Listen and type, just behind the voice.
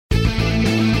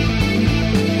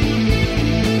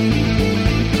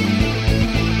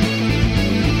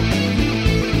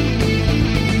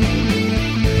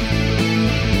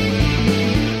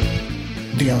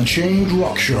Unchained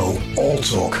Rock Show All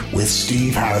Talk with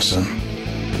Steve Harrison.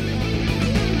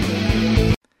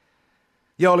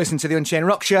 You're listening to the Unchained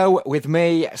Rock Show with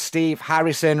me, Steve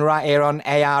Harrison, right here on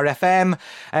ARFM.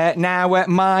 Now,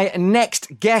 my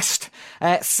next guest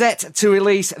set to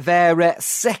release their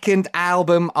second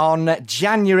album on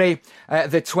January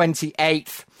the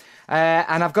 28th.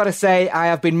 And I've got to say, I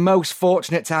have been most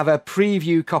fortunate to have a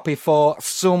preview copy for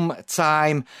some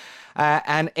time.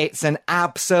 And it's an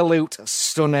absolute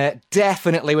stunner,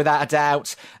 definitely without a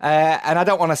doubt. And I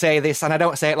don't want to say this, and I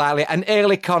don't say it lightly, an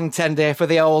early contender for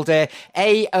the old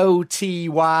AOTY,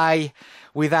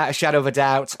 without a shadow of a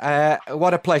doubt.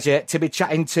 What a pleasure to be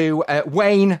chatting to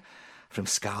Wayne from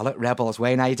Scarlet Rebels.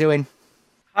 Wayne, how you doing?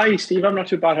 Hi, Steve. I'm not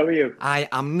too bad. How are you? I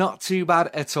am not too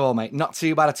bad at all, mate. Not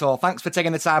too bad at all. Thanks for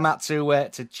taking the time out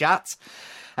to chat.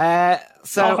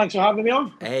 Thanks for having me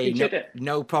on. Hey,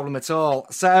 no problem at all.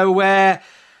 So,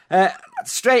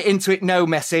 straight into it, no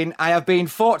messing. I have been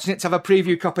fortunate to have a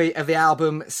preview copy of the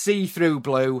album See Through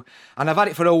Blue, and I've had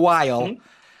it for a while. Mm-hmm.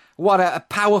 What a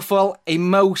powerful,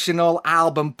 emotional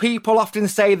album. People often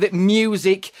say that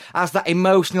music has that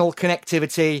emotional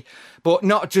connectivity, but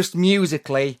not just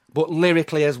musically, but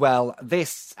lyrically as well.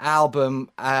 This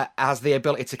album has the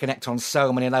ability to connect on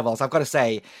so many levels. I've got to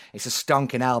say, it's a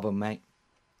stonking album, mate.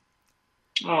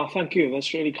 Oh, thank you.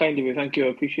 That's really kind of you. Thank you. I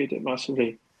appreciate it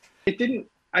massively. I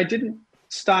didn't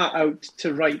start out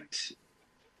to write,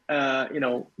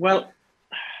 well,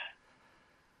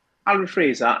 I'll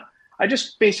rephrase that. I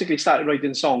just basically started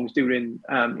writing songs during,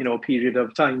 a period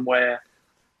of time where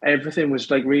everything was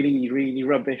like really, really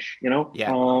rubbish,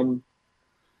 Yeah.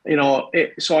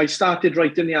 So I started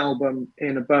writing the album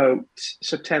in about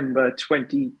September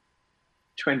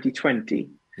 2020.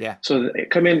 Yeah. So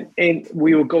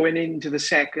we were going into the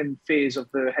second phase of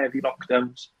the heavy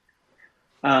lockdowns.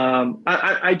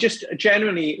 I just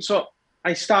generally, so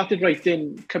I started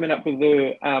writing, coming up with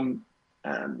the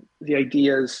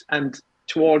ideas, and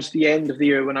towards the end of the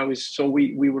year when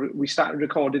we started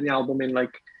recording the album in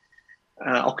like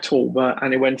October,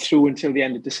 and it went through until the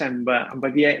end of December. And by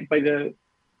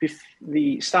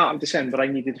the start of December, I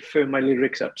needed to firm my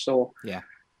lyrics up. So yeah.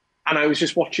 And I was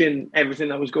just watching everything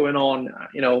that was going on,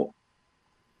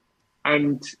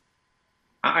 and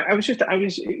I was just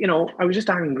angry. I was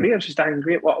just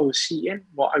angry at what I was seeing,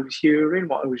 what I was hearing,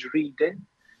 what I was reading.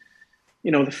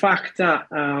 The fact that,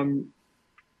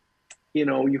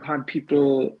 you had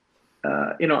people,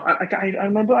 I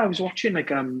remember I was watching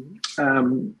an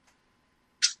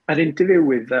interview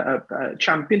with a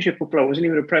championship footballer. I wasn't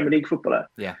even a Premier League footballer.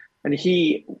 Yeah. And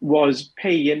he was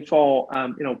paying for,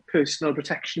 personal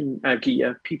protection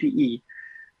gear, PPE,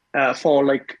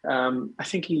 for I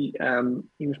think he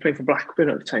was playing for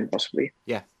Blackburn at the time, possibly.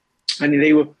 Yeah. And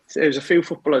there was a few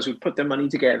footballers who put their money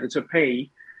together to pay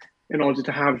in order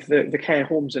to have the care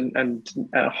homes and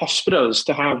hospitals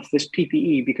to have this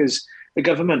PPE because the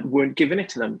government weren't giving it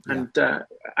to them. Yeah. And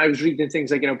I was reading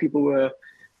things like, people were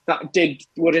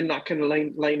in that kind of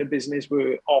line of business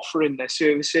were offering their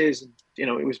services, and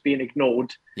it was being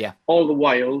ignored. Yeah. All the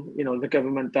while, the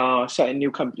government are setting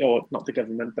new companies, or not the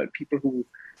government, but people who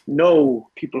know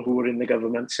people who are in the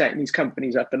government, setting these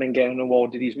companies up and then getting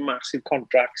awarded these massive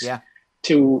contracts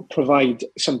to provide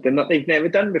something that they've never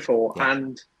done before. Yeah.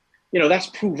 And that's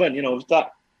proven.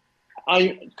 That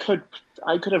I could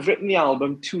have written the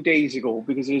album 2 days ago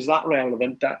because it was that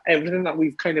relevant that everything that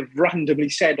we've kind of randomly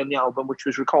said on the album, which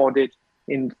was recorded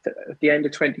at the end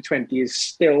of 2020, is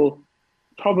still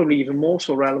probably even more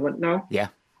so relevant now. Yeah.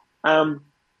 And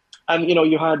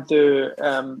you had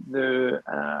the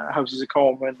Houses of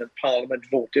Commons and Parliament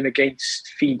voting against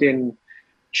feeding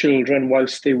children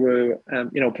whilst they were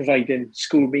providing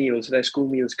their school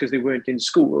meals because they weren't in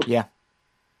school. Yeah.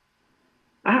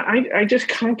 I just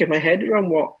can't get my head around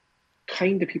what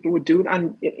kind of people would do.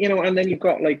 And, and then you've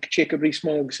got like Jacob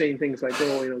Rees-Mogg saying things like,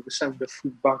 the sound of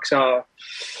food banks are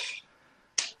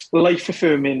life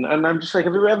affirming. And I'm just like,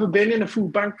 have you ever been in a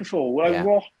food bank before? Like, yeah.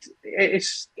 What?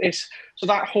 It's so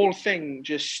that whole thing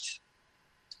just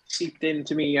seeped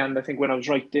into me. And I think when I was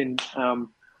writing, I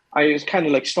was kind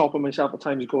of like stopping myself at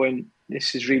times going,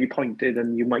 this is really pointed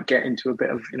and you might get into a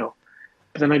bit of,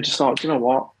 but then I just thought,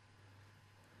 what?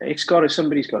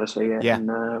 Somebody's got to say it. Yeah.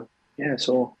 And,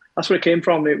 so that's where it came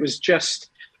from. It was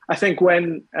just, I think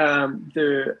when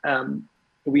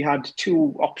we had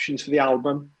two options for the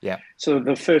album. Yeah. So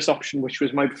the first option, which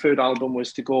was my preferred album,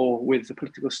 was to go with the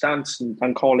political stance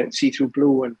and call it See Through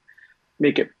Blue and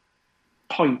make it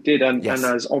pointed and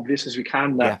as obvious as we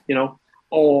can that,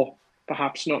 or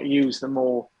perhaps not use the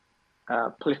more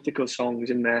political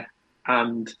songs in there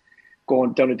and go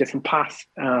on down a different path.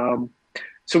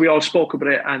 so we all spoke about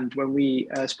it, and when we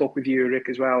spoke with you, Rick,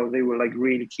 as well, they were like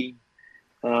really keen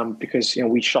because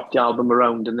we shopped the album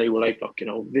around, and they were like, look,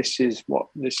 this is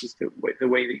the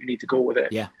way that you need to go with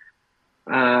it. Yeah.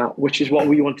 Which is what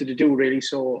we wanted to do, really.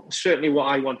 So certainly what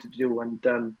I wanted to do, and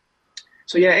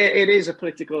so yeah, it is a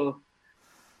political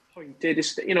point. It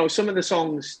is, some of the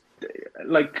songs,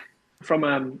 like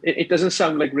from it doesn't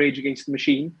sound like Rage Against the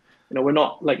Machine. We're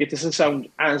not like, it doesn't sound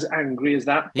as angry as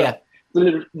that. But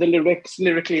the lyrics,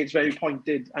 lyrically, it's very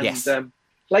pointed, and yes.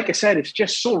 Like I said, it's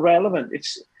just so relevant.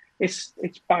 It's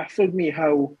baffled me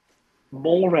how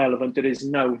more relevant it is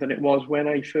now than it was when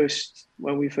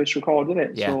we first recorded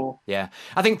it. Yeah, so, yeah.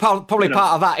 I think probably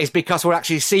part of that is because we're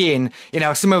actually seeing,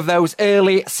 some of those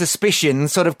early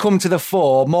suspicions sort of come to the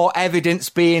fore, more evidence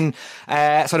being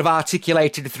sort of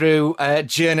articulated through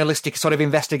journalistic sort of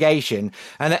investigation,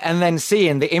 and then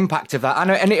seeing the impact of that.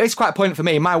 And it is quite a point for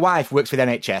me. My wife works with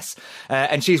NHS,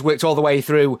 and she's worked all the way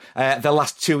through the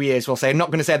last 2 years, we'll say. I'm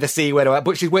not going to say the C word,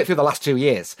 but she's worked through the last 2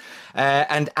 years.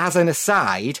 And as an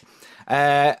aside,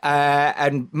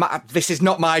 this is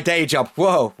not my day job.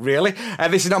 Whoa, really?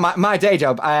 This is not my day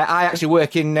job. I actually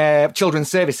work in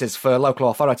children's services for local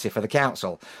authority for the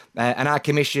council, and I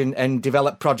commission and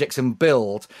develop projects and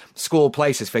build school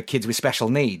places for kids with special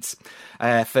needs,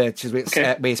 with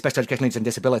special educational needs and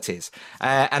disabilities.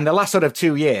 And the last sort of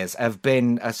 2 years have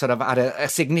been sort of had a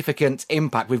significant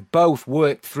impact. We've both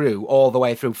worked through all the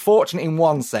way through. Fortunate in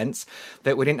one sense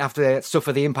that we didn't have to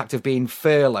suffer the impact of being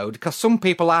furloughed, because some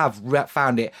people have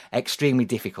found it extremely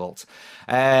difficult.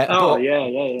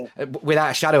 Yeah.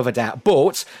 Without a shadow of a doubt.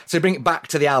 But to bring it back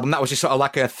to the album, that was just sort of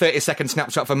like a 30-second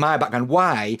snapshot from my background.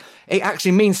 Why? It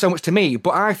actually means so much to me,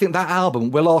 but I think that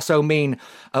album will also mean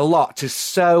a lot to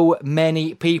so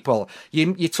many people.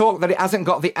 You talk that it hasn't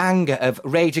got the anger of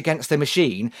Rage Against the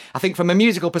Machine. I think from a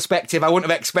musical perspective, I wouldn't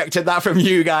have expected that from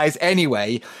you guys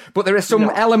anyway. But there are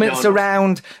some elements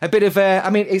around a bit of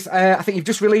I think you've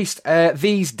just released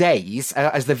These Days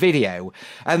as the video,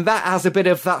 and that has a bit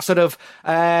of that sort of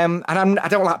and I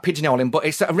don't like pigeonholing, but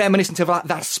it's sort of reminiscent of like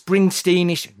that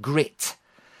Springsteen-ish grit.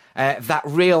 That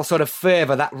real sort of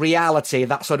fervour, that reality,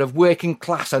 that sort of working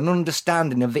class and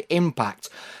understanding of the impact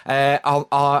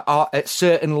are at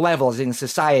certain levels in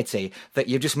society that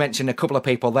you've just mentioned a couple of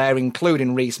people there,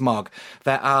 including Rees-Mogg,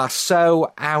 that are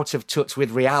so out of touch with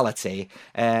reality.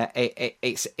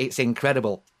 It's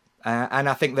incredible. And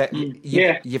I think that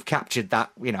you've captured that,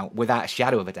 without a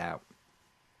shadow of a doubt.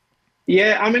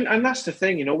 Yeah, I mean, and that's the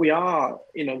thing, we are,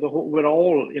 we're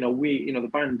all, the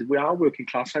band, we are working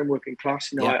class. I'm working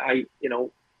class, I and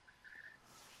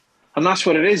that's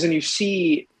what it is. And you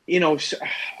see, I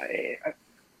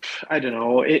don't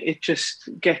know, it just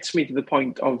gets me to the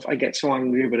point of, I get so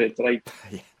angry about it that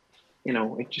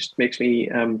it just makes me,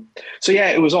 so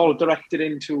yeah, it was all directed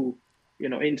into,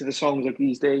 into the songs like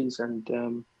These Days and,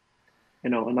 and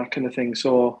that kind of thing.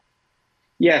 So,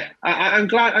 yeah, I'm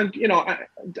glad.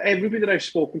 Everybody that I've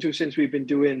spoken to since we've been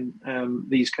doing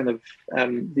these kind of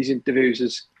these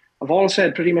interviews have all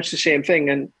said pretty much the same thing.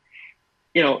 And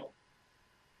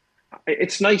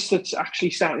it's nice that it's actually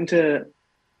starting to,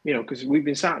 because we've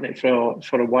been sat in it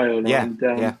for a while now. Yeah,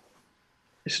 and,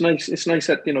 it's nice. It's nice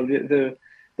that the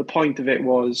point of it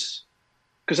was,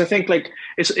 because I think like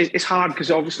it's hard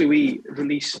because obviously we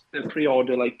released the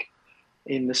pre-order like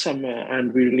in the summer,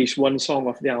 and we released one song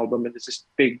off the album, and there's this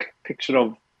big picture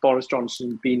of Boris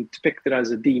Johnson being depicted as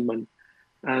a demon,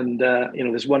 and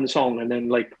there's one song, and then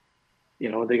like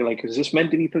they're like, is this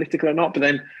meant to be political or not? But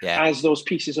then as those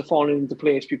pieces are falling into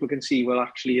place, people can see, well,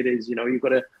 actually it is. You've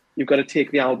got to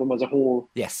take the album as a whole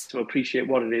to appreciate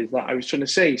what it is that I was trying to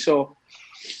say. So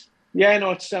yeah, no,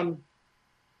 it's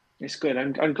good.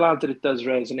 I'm glad that it does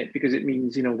resonate, because it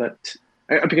means that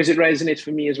because it resonates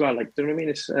for me as well. Like, do you know what I mean?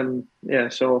 It's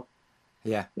so.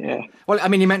 Yeah. Well, I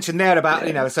mean, you mentioned there about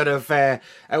sort of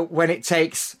when it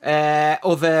takes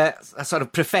other sort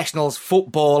of professionals,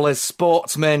 footballers,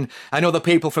 sportsmen, and other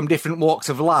people from different walks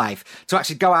of life to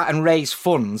actually go out and raise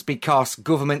funds because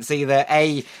governments either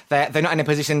they're not in a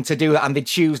position to do that and they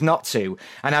choose not to.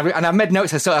 And I've made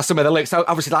notes of sort of some of the lyrics. So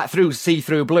obviously, like through See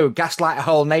Through Blue, gaslight a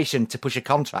whole nation to push a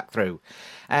contract through.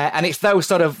 And it's those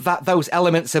sort of those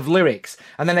elements of lyrics.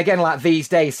 And then again, like These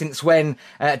Days, since when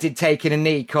did taking a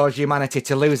knee cause humanity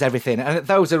to lose everything? And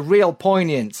those are real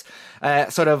poignant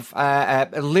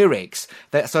lyrics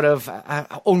that sort of,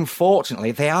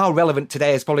 unfortunately, they are relevant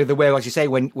today as probably the way, as you say,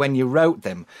 when you wrote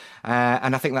them.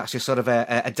 And I think that's just sort of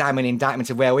a damning indictment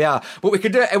of where we are. But we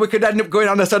could end up going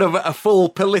on a sort of a full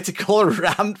political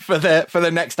rant for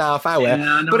the next half hour.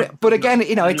 Yeah, but again,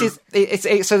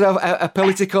 it's sort of a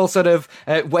political sort of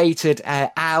awaited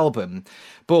album.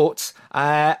 But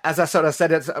as I sort of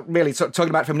said, it's really sort of talking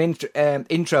about it from an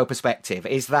intro perspective,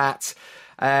 is that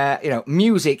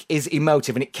music is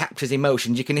emotive and it captures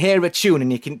emotions. You can hear a tune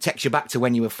and it takes you back to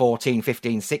when you were 14,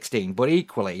 15, 16. But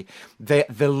equally, the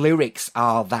lyrics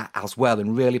are that as well,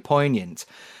 and really poignant.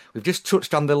 We've just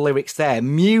touched on the lyrics there.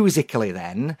 Musically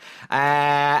then,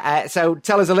 so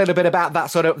tell us a little bit about that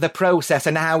sort of the process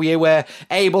and how you were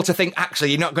able to think,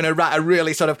 actually, you're not going to write a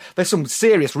really sort of, there's some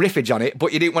serious riffage on it,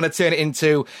 but you didn't want to turn it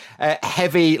into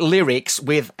heavy lyrics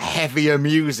with heavier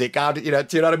music. How did, do you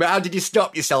know what I mean? How did you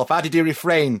stop yourself? How did you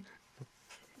refrain?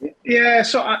 Yeah,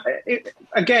 so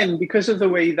again, because of the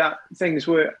way that things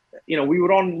were, we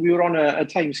were on a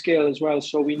time scale as well,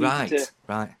 so we needed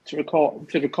to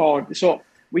record. So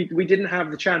we didn't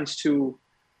have the chance to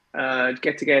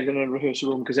get together in a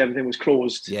rehearsal room because everything was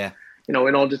closed. Yeah. In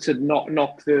order to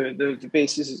knock the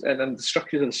bases and the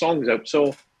structures of the songs out.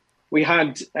 So we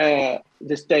had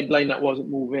this deadline that wasn't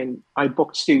moving. I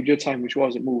booked studio time, which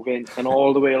wasn't moving, and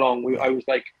all the way along, I was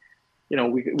like,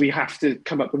 we have to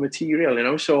come up with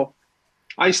material. So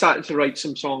I started to write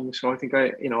some songs. So I think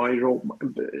I wrote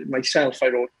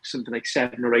something like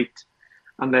 7 or 8.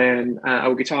 And then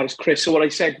our guitarist Chris. So what I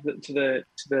said to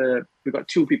the we've got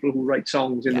 2 people who write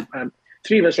songs in the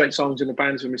 3 of us write songs in the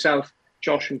bands with myself,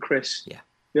 Josh and Chris,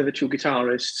 the other 2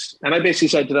 guitarists. And I basically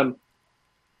said to them,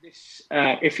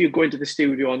 if you go into the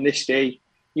studio on this day,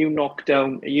 you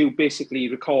basically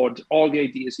record all the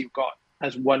ideas you've got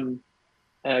as one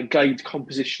guide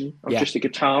composition of just a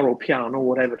guitar or piano or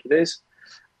whatever it is.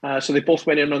 So they both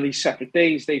went in on these separate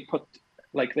days. They put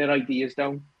like their ideas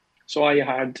down. So I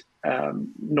had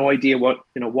no idea what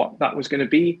that was going to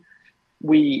be.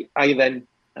 And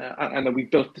then we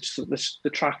built the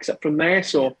tracks up from there.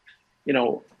 So,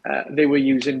 they were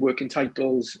using working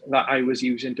titles that I was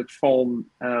using to form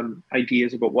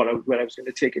ideas about where I was going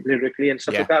to take it lyrically and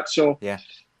stuff like that. So,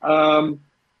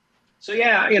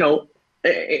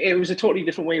 it was a totally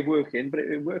different way of working, but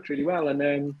it worked really well.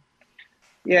 And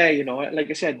like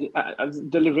I said,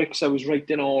 the lyrics I was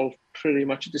writing all pretty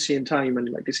much at the same time, and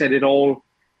like I said, it all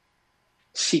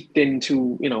seeped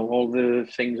into all the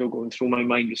things that were going through my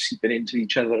mind, was seeping into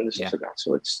each other and stuff like that.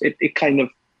 So it kind of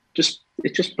just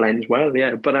blends well,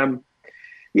 But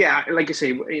like I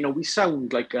say, we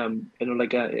sound like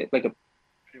like a pretty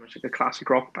much like a classic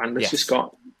rock band that's just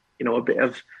got a bit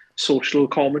of social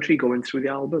commentary going through the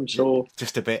album. So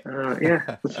just a bit,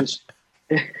 which is.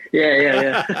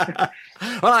 Yeah.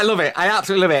 Well, I love it. I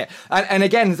absolutely love it. And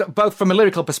again, both from a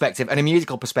lyrical perspective and a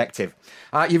musical perspective,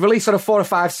 you've released sort of 4 or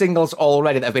 5 singles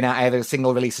already that have been out, either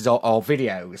single releases or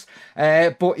videos.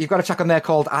 But you've got a track on there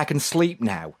called I Can Sleep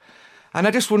Now. And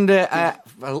I just wonder,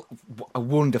 a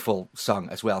wonderful song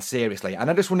as well, seriously. And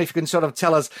I just wonder if you can sort of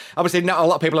tell us, obviously not a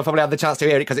lot of people have probably had the chance to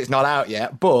hear it because it's not out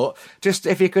yet, but just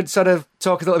if you could sort of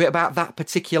talk a little bit about that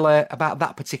particular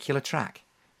track.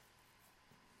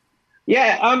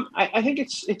 Yeah, I think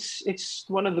it's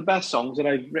one of the best songs that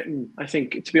I've written. I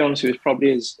think, to be honest with you, it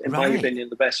probably is, in my opinion,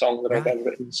 the best song that I've ever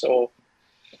written. So,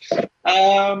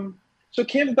 so it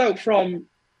came about from.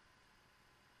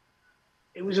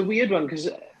 It was a weird one because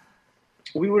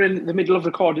we were in the middle of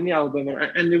recording the album,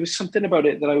 and there was something about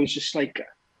it that I was just like,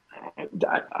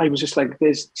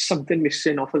 there's something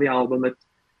missing off of the album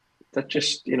that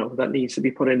just that needs to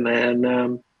be put in there.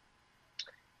 And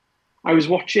I was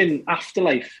watching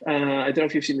Afterlife. I don't know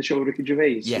if you've seen the show with Ricky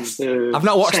Gervais. Yes, I've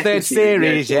not watched the third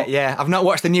series yet. Yeah, I've not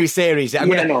watched the new series yet. I'm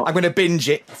going to binge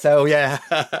it. So yeah.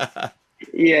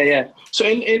 Yeah. So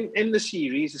in the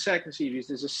series, the second series,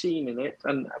 there's a scene in it,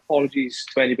 and apologies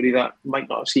to anybody that might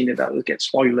not have seen it, that will get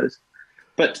spoilers.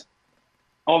 But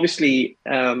obviously,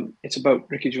 it's about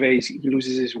Ricky Gervais. He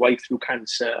loses his wife through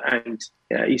cancer, and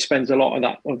he spends a lot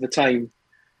of the time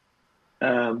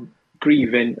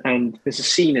grieving. And there's a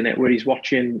scene in it where he's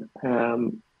watching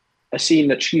a scene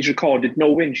that she's recorded,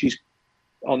 knowing she's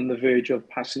on the verge of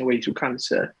passing away through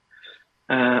cancer.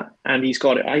 And he's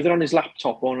got it either on his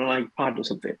laptop or on an iPad or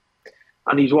something.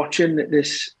 And he's watching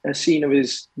a scene of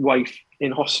his wife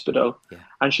in hospital. Yeah.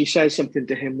 And she says something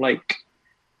to him like,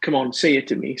 "Come on, say it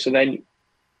to me." So then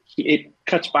it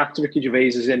cuts back to Ricky Gervais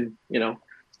as in,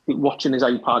 watching his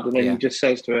iPad. And then he just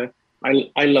says to her,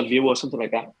 I love you, or something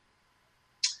like that.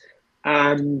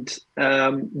 And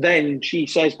then she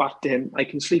says back to him, "I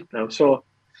can sleep now." So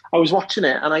I was watching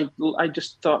it, and I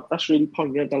just thought, that's really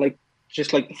poignant. I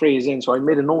just like the phrasing, so I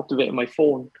made a note of it in my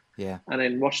phone. Yeah. And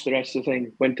then watched the rest of the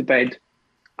thing, went to bed.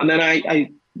 And then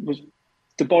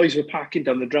the boys were packing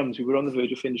down the drums. We were on the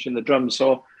verge of finishing the drums,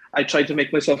 so I tried to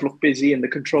make myself look busy in the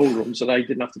control room so that I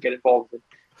didn't have to get involved in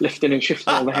lifting and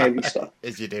shifting all the heavy stuff.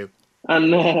 As you do.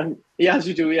 And yeah, as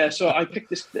you do, yeah. So I picked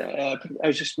this. I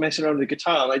was just messing around with the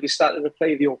guitar, and I just started to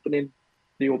play the opening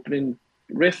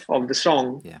riff of the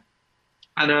song. Yeah.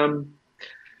 And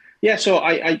yeah, so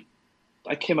I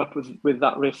came up with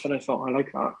that riff, and I thought I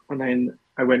like that. And then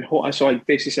I went home. So I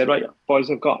basically said, right,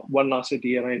 boys, I've got one last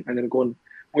idea, and I'm going to go and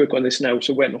work on this now.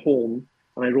 So I went home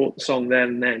and I wrote the song there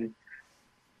and then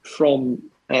from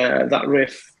that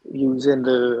riff using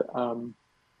the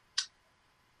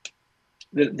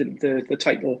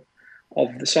title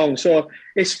of the song. So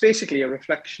it's basically a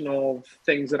reflection of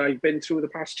things that I've been through the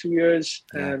past 2 years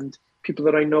and people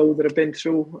that I know that have been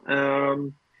through.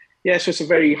 Yeah, so it's a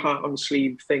very heart on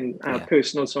sleeve thing,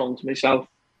 personal song to myself.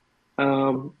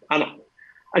 And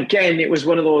again, it was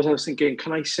one of those I was thinking,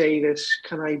 can I say this?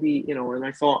 Can I be, and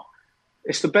I thought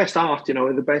it's the best art,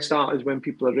 the best art is when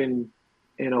people are in,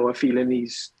 are feeling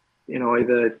these,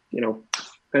 either,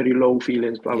 very low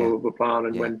feelings, blah, blah, blah, blah, blah.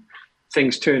 And when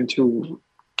things turn to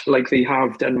like they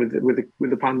have done with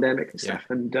the pandemic and stuff.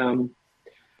 And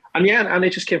it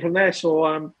just came from there.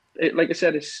 So, like I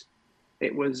said,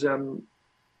 it was,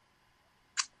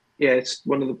 it's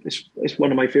one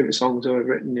of my favorite songs I've ever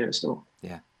written. Yeah, so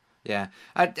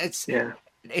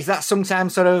Is that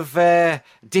sometimes sort of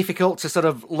difficult to sort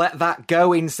of let that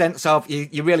go in sense of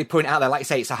you really put it out there, like you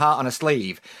say, it's a heart on a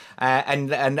sleeve,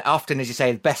 and often, as you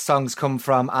say, the best songs come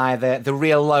from either the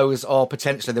real lows or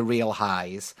potentially the real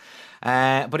highs.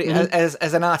 But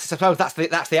as an artist, I suppose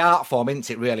that's the art form, isn't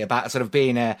it? Really, about sort of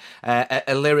being a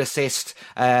lyricist,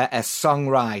 a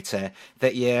songwriter.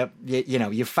 That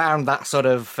you found that sort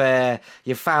of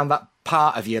you found that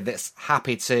part of you that's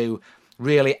happy to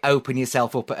really open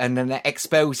yourself up and then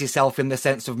expose yourself in the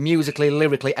sense of musically,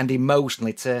 lyrically, and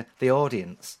emotionally to the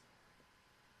audience.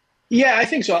 Yeah, I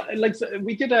think so. Like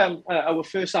we did our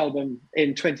first album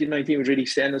in 2019 was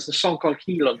released, and there's a song called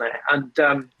 "Heal" on there, and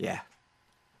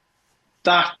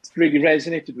that really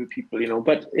resonated with people,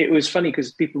 But it was funny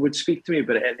because people would speak to me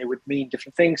about it, and it would mean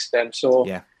different things to them. So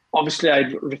obviously,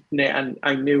 I'd written it, and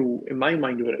I knew in my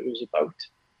mind what it was about.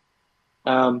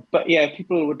 But yeah,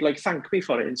 people would thank me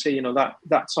for it and say,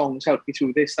 that song's helped me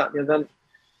through this, that, and the other.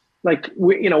 Like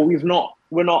we're not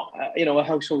a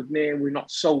household name. We're not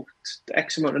sold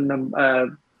X amount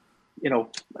of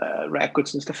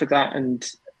records and stuff like that.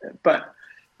 But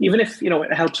even if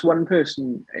it helps one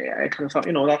person, I kind of thought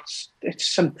it's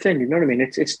something. You know what I mean?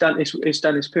 It's done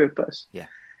its purpose. Yeah.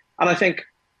 And I think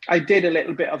I did a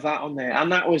little bit of that on there,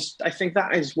 and I think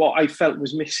that is what I felt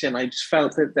was missing. I just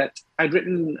felt that I'd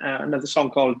written another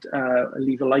song called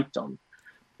 "Leave a Light On,"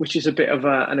 which is a bit of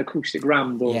an acoustic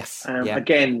ramble. Yes.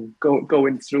 Again,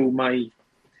 going through my,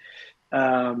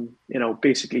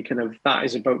 basically kind of that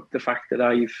is about the fact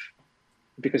that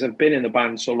because I've been in the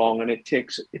band so long, and it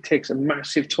takes a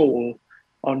massive toll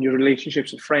on your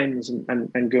relationships with friends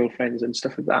and girlfriends and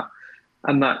stuff like that,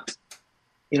 and that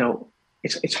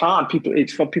it's hard.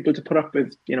 It's for people to put up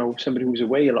with somebody who's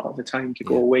away a lot of the time, to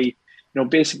go away,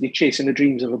 basically chasing the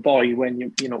dreams of a boy when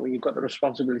when you've got the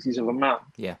responsibilities of a man.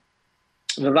 Yeah.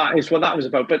 So that is what that was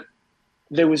about. But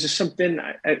there was just something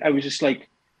I was just like,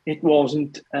 it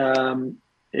wasn't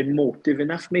emotive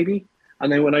enough maybe.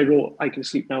 And then when I wrote "I Can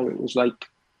Sleep Now," it was like,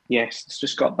 yes, it's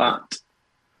just got that.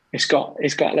 It's got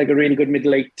like a really good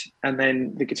middle eight, and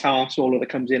then the guitar solo that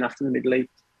comes in after the middle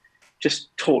eight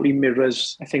just totally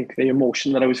mirrors, I think, the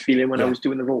emotion that I was feeling when I was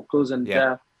doing the vocals, and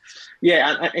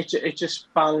it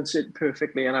just balanced it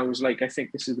perfectly. And I was like, I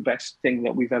think this is the best thing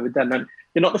that we've ever done. And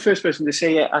you're not the first person to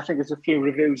say it. I think there's a few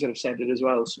reviews that have said it as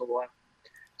well.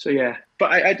 So yeah.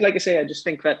 But I like I say, I just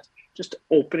think that just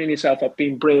opening yourself up,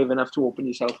 being brave enough to open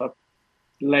yourself up,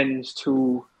 lends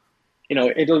to,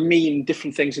 it'll mean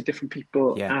different things to different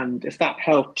people. Yeah. And if that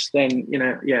helps, then,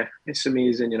 it's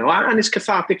amazing, and it's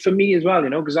cathartic for me as well,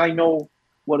 because I know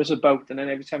what it's about. And then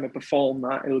every time I perform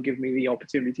that, it'll give me the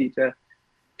opportunity to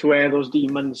air those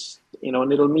demons,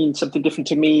 and it'll mean something different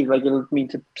to me. Like it'll mean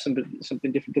to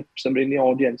something different to somebody in the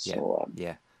audience. Yeah. So,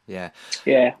 Yeah.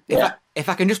 If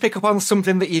I can just pick up on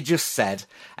something that you just said,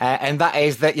 and that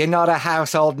is that you're not a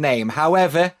household name.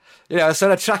 However,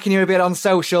 sort of tracking you a bit on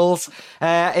socials,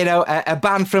 a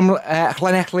band from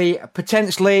Llanelli,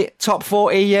 potentially top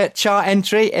 40 chart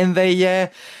entry in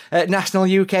the national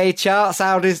UK charts.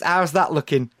 How's that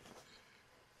looking?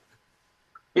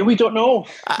 Yeah, we don't know.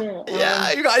 You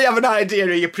have an idea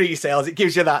of your pre-sales. It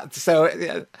gives you that.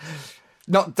 So,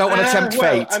 don't want to tempt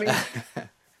fate. I mean,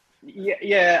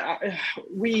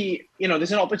 we,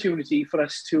 there's an opportunity for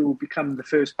us to become the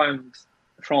first band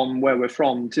from where we're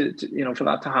from to for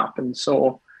that to happen.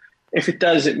 So if it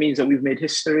does, it means that we've made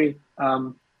history,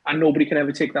 and nobody can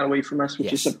ever take that away from us,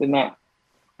 which is something that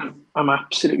I'm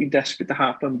absolutely desperate to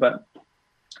happen. But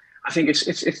I think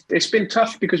it's been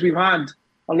tough because we've had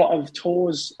a lot of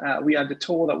tours. We had the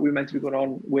tour that we were meant to be going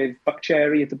on with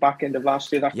Buckcherry at the back end of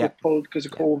last year. That got pulled because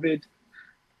of COVID.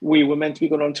 We were meant to be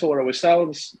going on tour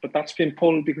ourselves, but that's been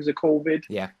pulled because of COVID.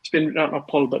 Yeah. It's been not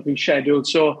pulled, but been scheduled.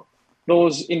 So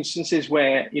those instances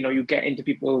where, you get into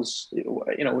people's,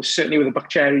 certainly with the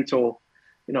Buckcherry tour,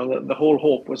 the whole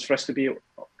hope was for us to be,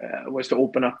 was to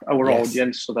open up our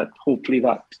audience so that hopefully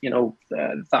that,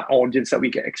 that audience that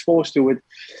we get exposed to with,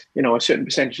 a certain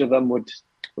percentage of them would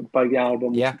buy the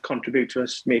album, would contribute to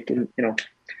us making,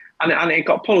 and it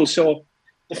got pulled. So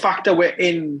the fact that we're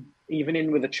even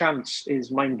in with a chance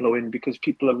is mind-blowing because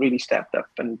people have really stepped up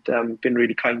and been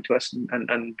really kind to us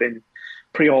and been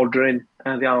pre-ordering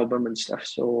the album and stuff.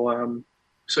 So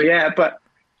yeah, but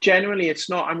generally it's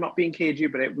not, I'm not being cagey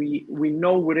about it. We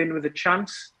know we're in with a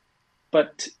chance,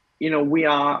 but, we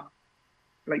are,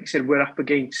 like you said, we're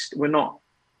not,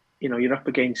 you're up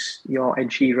against your Ed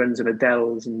Sheerans and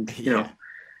Adele's and,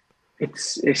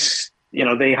 it's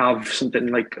they have something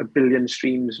like 1 billion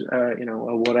streams,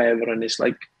 or whatever. And it's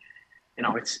like,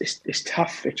 it's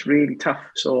tough. It's really tough.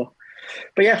 So,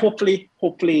 but yeah, hopefully,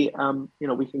 we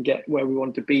can get where we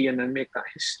want to be and then make that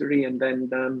history, and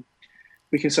then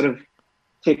we can sort of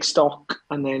take stock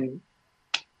and then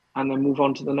move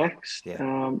on to the next.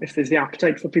 If there's the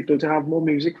appetite for people to have more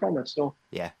music from us. So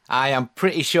yeah, I am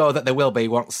pretty sure that there will be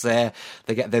once they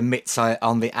get their mitts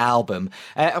on the album.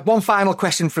 One final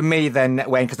question from me then,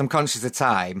 Wayne, because I'm conscious of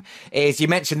time, is you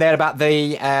mentioned there about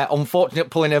the unfortunate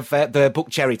pulling of the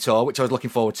Buckcherry tour, which I was looking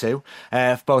forward to,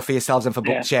 both for yourselves and for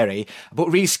Buckcherry, but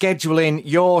rescheduling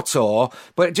your tour.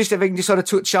 But just if you can just sort of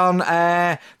touch on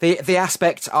the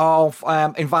aspect of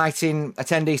inviting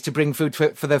attendees to bring food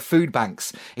for the food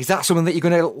banks. Is that something that you're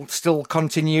going to still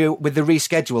continue with the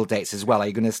rescheduled dates as well? Are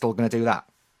you still going to do that?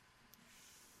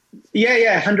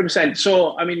 Yeah, 100%.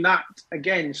 So, I mean, that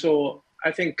again, so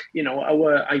I think,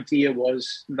 our idea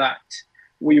was that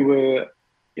we were,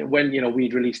 when,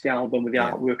 we'd released the album with the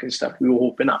artwork and stuff, we were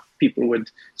hoping that people would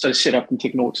sort of sit up and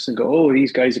take notice and go, oh,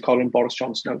 these guys are calling Boris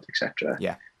Johnson out, etc.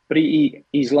 Yeah. But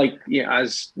he's like,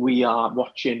 as we are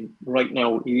watching right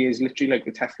now, he is literally like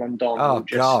the Teflon Don. Oh,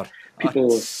 God.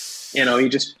 People, you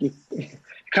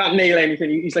can't nail anything.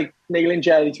 He's like nailing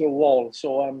jelly to a wall.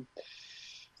 So,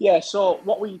 so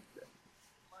what we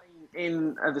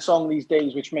in the song these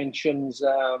days, which mentions,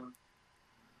 I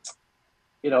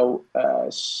can't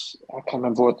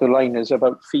remember what the line is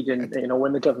about feeding,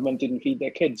 when the government didn't feed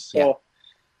their kids. So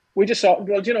we just thought,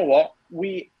 well, do you know what?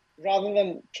 We, rather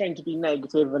than trying to be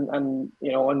negative and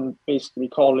basically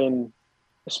calling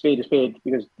a spade,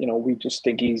 because, we just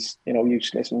think he's,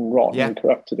 useless and rotten and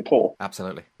corrupt to the core.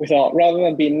 Absolutely. We thought, rather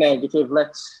than being negative,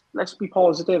 let's be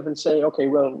positive and say, okay,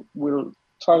 well, we'll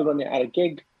try and run it at a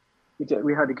gig.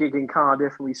 We had a gig in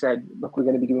Cardiff and we said, look, we're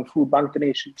going to be doing food bank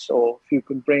donations. So if you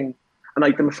can bring an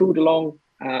item of food along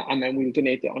and then we'll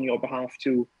donate it on your behalf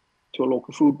to a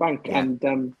local food bank. Yeah.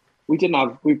 And we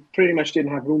pretty much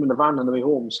didn't have room in the van on the way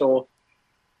home. So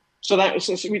what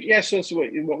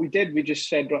we did, we just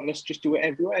said, right, let's just do it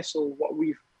everywhere. So what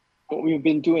we've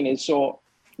been doing is, so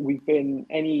we've been,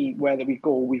 anywhere that we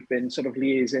go, we've been sort of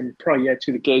liaising prior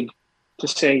to the gig to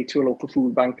say to a local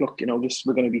food bank, look,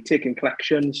 we're going to be taking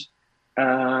collections,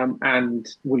 and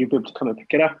will you be able to come and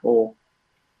pick it up? Or,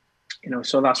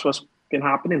 so that's what's been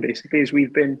happening basically, is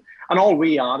we've been, and all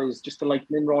we are is just a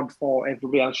lightning rod for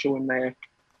everybody else showing their,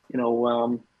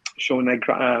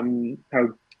 how,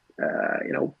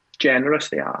 generous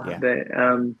they are. Yeah.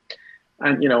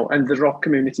 And the rock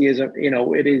community is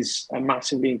it is a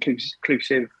massively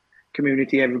inclusive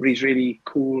community. Everybody's really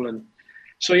cool. And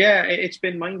so, yeah, it's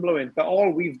been mind blowing, but all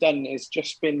we've done is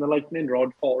just been the lightning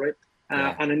rod for it,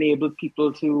 and enabled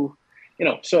people to,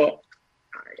 so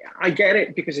I get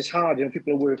it because it's hard,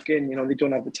 people are working, they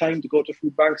don't have the time to go to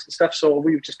food banks and stuff. So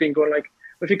we've just been going like,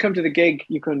 if you come to the gig,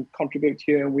 you can contribute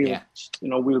here and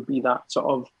we'll be that sort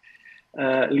of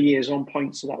liaison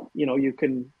point so that, you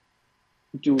can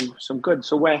do some good.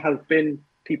 So we're helping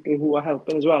people who are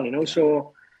helping as well,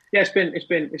 So yeah, it's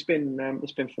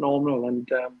been phenomenal, and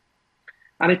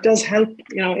it does help.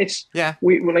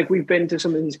 We've been to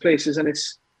some of these places, and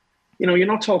it's, you're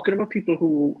not talking about people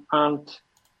who aren't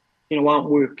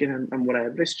working and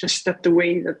whatever. It's just that the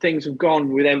way that things have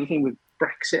gone with everything, with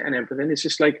Brexit and everything, it's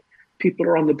just like people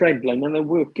are on the breadline and they're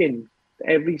working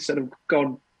every sort of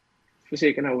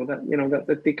God-forsaken hour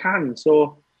that they can.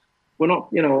 So we're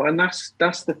not, and that's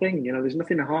the thing. There's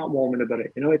nothing heartwarming about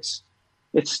it.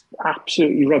 It's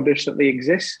absolutely rubbish that they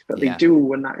exist, but they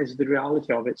do, and that is the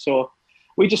reality of it. So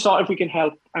we just thought if we can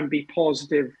help and be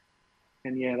positive,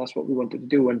 and that's what we wanted to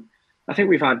do. And I think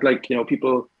we've had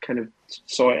people kind of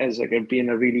saw it as like being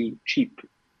a really cheap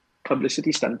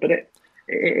publicity stunt, but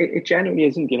it genuinely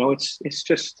isn't. It's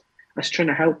just us trying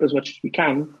to help as much as we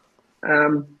can,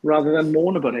 rather than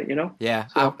mourn about it. Yeah,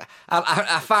 so,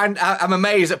 I'm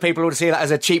amazed that people would see that as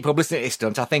a cheap publicity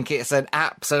stunt. I think it's an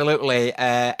absolutely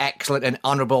excellent and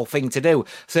honourable thing to do,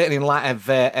 certainly in light of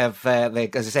the,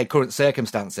 as I say, current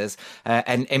circumstances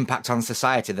and impact on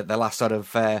society that the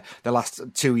last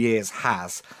 2 years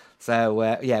has.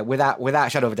 So, without a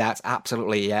shadow of a doubt,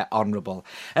 absolutely honourable.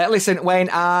 Listen, Wayne,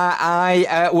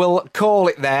 I will call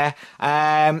it there.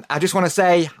 I just want to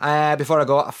say, before I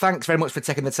go, thanks very much for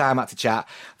taking the time out to chat.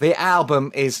 The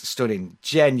album is stunning.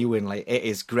 Genuinely, it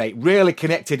is great. Really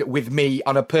connected with me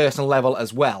on a personal level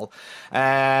as well.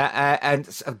 And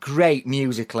great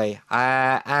musically.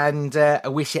 And I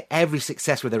wish you every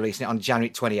success with the release on January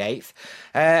 28th.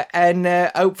 And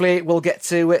hopefully we'll get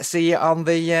to see you on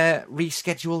the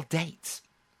rescheduled dates.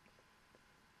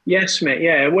 Yes, mate.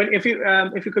 Yeah. If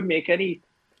you could make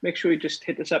sure you just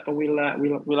hit us up and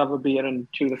we'll have a beer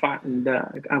and chew the fat and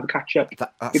have a catch up.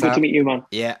 Good to meet you, man.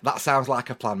 Yeah, that sounds like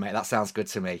a plan, mate. That sounds good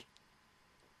to me.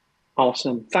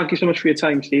 Awesome. Thank you so much for your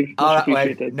time, Steve. All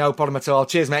right, Wayne. No problem at all.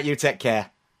 Cheers, mate. You take care.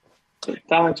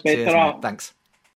 Thanks, mate. Cheers, mate. Thanks.